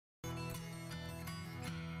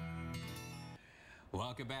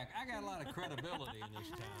Welcome back. I got a lot of credibility in this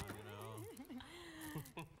town,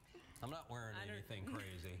 you know. I'm not wearing anything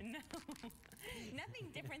crazy. No, nothing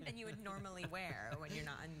different than you would normally wear when you're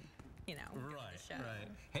not on, you know, right, the show. Right.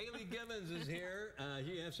 Hayley Gibbons is here.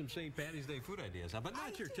 You have some St. Patty's Day food ideas, but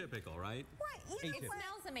not your typical, right? Right. It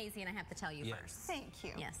smells amazing, I have to tell you first. Thank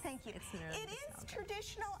you. Yes. Thank you. It is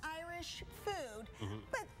traditional Irish food,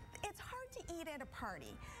 but it's hard to eat at a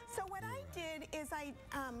party. So what I did is I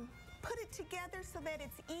put it together so that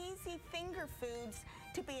it's easy finger foods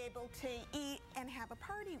to be able to eat and have a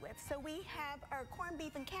party with. So we have our corned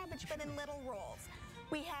beef and cabbage, but in little rolls.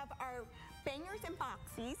 We have our bangers and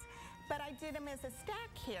boxies, but I did them as a stack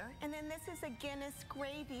here. And then this is a Guinness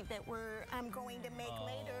gravy that we're going to make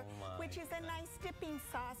later, which is a nice dipping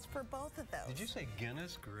sauce for both of those. Did you say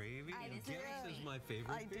Guinness gravy? Guinness is my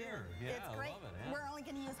favorite beer. Yeah, it's great. I love it. Yeah. We're only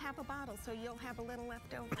going to use half a bottle, so you'll have a little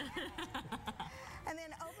left over. And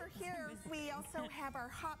then over here, we also have our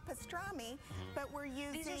hot pastrami, but we're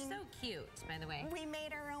using... These are so cute, by the way. We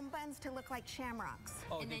made our own buns to look like shamrocks.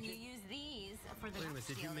 Oh, and then you use these for the next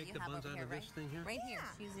did you make the buns out of this thing here? Right here.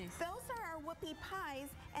 Those are our whoopie pies,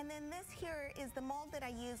 and then this here is the mold that I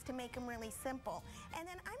use to make them really simple. And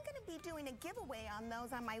then I'm going to be doing a giveaway on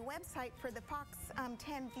those on my website for the Fox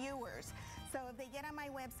 10 viewers. So if they get on my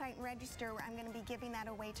website and register, I'm going to be giving that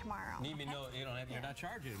away tomorrow. You're not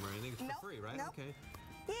charging them or anything. It's for free, right? Nope. Okay.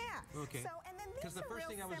 Yeah. Okay. So, and then because the first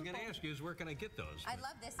thing I was going to ask you is where can I get those? I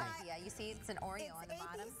love this idea. You see, it's an Oreo on the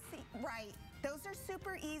bottom. Right. Those are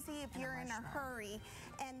super easy if you're in a hurry,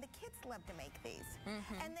 and the kids love to make these.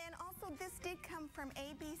 And then also, this did come from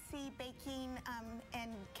ABC Baking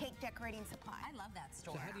and Cake Decorating Supply. I love that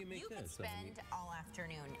store. So how do you make this? You could this? spend all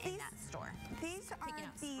afternoon in that store. These are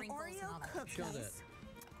the Oreo cookies. Show that.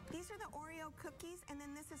 These are the Oreo cookies, and then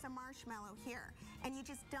this is a marshmallow here. And you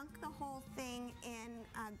just dunk the whole thing in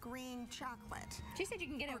green chocolate. She said you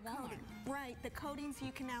can get it at Walmart. Right, the coatings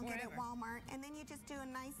you can now get at Walmart. And then you just do a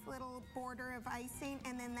nice little border of icing,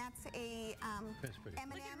 and then that's a M&M.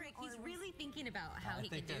 Look at Rick, he's really thinking about how he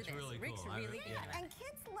can do this. Really Rick's cool. really good. And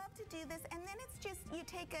kids love to do this, and then it's just, you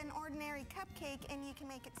take an ordinary cupcake and you can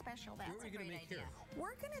make it special. That's a great idea.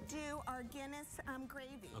 We're gonna do our Guinness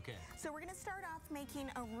gravy. Okay. So we're gonna start off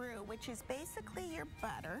making a roux, which is basically your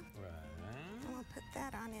butter. Right. And we'll put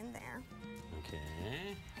that on in there.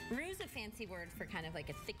 Okay. Roux is a fancy word for kind of like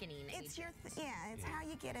a thickening agent. It's it's how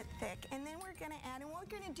you get it thick. And then we're gonna add, and we're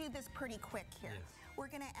gonna do this pretty quick here. Yes. We're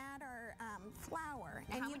gonna add our flour.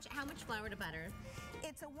 And how much flour to butter?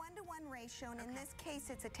 It's a 1-to-1 ratio, and in this case,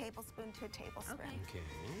 it's a tablespoon to a tablespoon. Okay.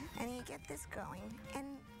 And you get this going.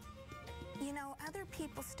 And you know, other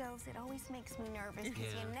people's stoves, it always makes me nervous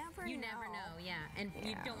because you never know. You never know, yeah. And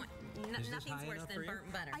you don't want, nothing's worse than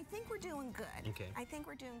burnt butter. I think we're doing good. Okay. I think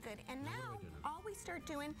we're doing good. And now, all we start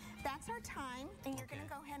doing, that's our thyme, and you're going to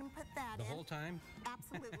go ahead and put that in. The whole time?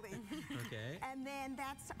 Absolutely. Okay. And then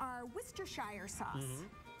that's our Worcestershire sauce.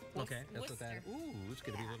 Okay, that's what that. Ooh, it's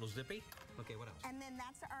going to be a little zippy. Okay, what else? And then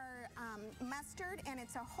that's our mustard, and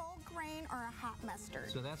it's a whole grain or a hot mustard.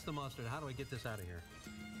 So that's the mustard. How do I get this out of here?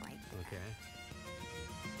 Right. Okay.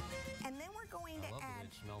 And then we're going to I love add... the way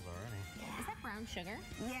it smells already. Is that brown sugar?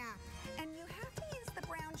 Yeah. And you have to use the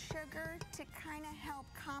brown sugar to kind of help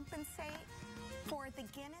compensate for the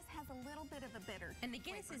Guinness has a little bit of a bitter. And the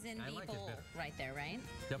Guinness is in the bowl right there, right?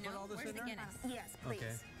 They'll put all this where's in the there? Guinness? Yes, please.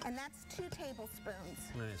 Okay. And that's 2 tablespoons.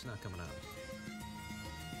 No, it's not coming out.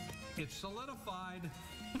 It's solidified.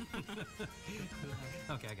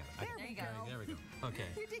 Okay, I got it. There we go. There we go. Okay.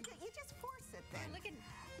 You did good. You just force it then. Look at,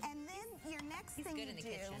 and then your next thing good you in the do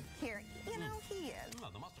kitchen. here, you know he is. Oh,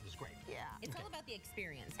 the mustard is great. Yeah. it's all about the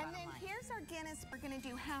experience. And then here's our Guinness. We're going to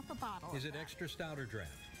do half a bottle. Is of it that. extra stout or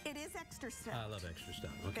draft? It is extra stout. I love extra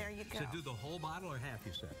stout. Okay. There you go. So do the whole bottle or half,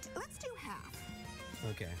 you said? Let's do half.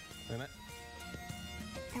 Okay.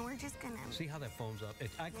 And we're just going to... See how that foams up?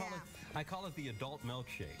 I call it the adult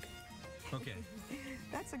milkshake. Okay.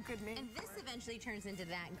 That's a good name. And this eventually turns into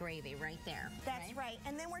that gravy right there. That's right.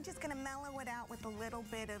 And then we're just going to mellow it out with a little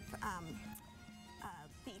bit of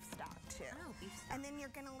beef stock, too. Oh, beef stock. And then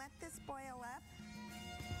you're going to let this boil up.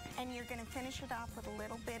 And you're going to finish it off with a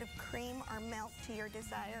little bit of cream or milk to your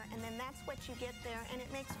desire. And then that's what you get there. And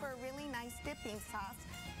it makes for a really nice dipping sauce.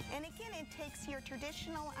 And again, it takes your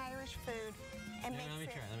traditional Irish food and makes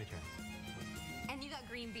it... Let me try. And you got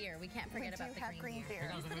green beer. We can't forget about the green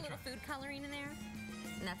beer. Just put a little food coloring in there.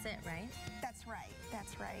 And that's it, right? That's right.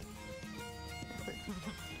 That's right.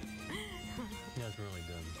 That's really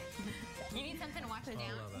good. You need something to wash it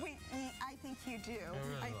down? I think you do.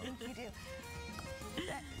 I think you do.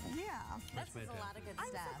 Yeah. That's a lot of good stuff.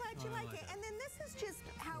 I'm so glad you like it. And then this is just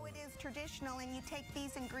how it is traditional, and you take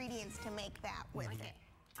these ingredients to make that with it.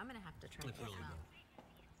 I'm going to have to try It's this really out. good.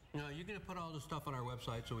 Now, you're going to put all this stuff on our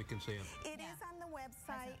website so we can see it. It is on the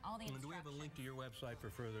website. All the And do we have a link to your website for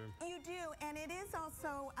further? You do, and it is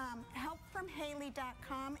also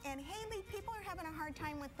HelpfromHayley.com. And Hayley, people are having a hard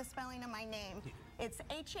time with the spelling of my name. It's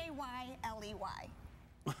Hayley.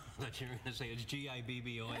 I thought you were going to say it's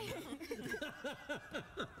Gibbo.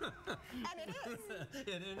 And it is.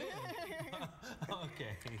 It is.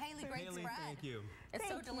 Okay. Hayley, great Hayley, spread. thank you. It's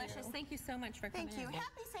so Thank delicious. you. Thank you so much for coming Thank you. in.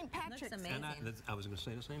 Happy St. Patrick's Looks Day. amazing. And I was going to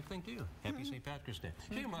say the same thing to you. Happy St. Patrick's Day.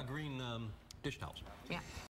 Here are my green dish towels. Yeah.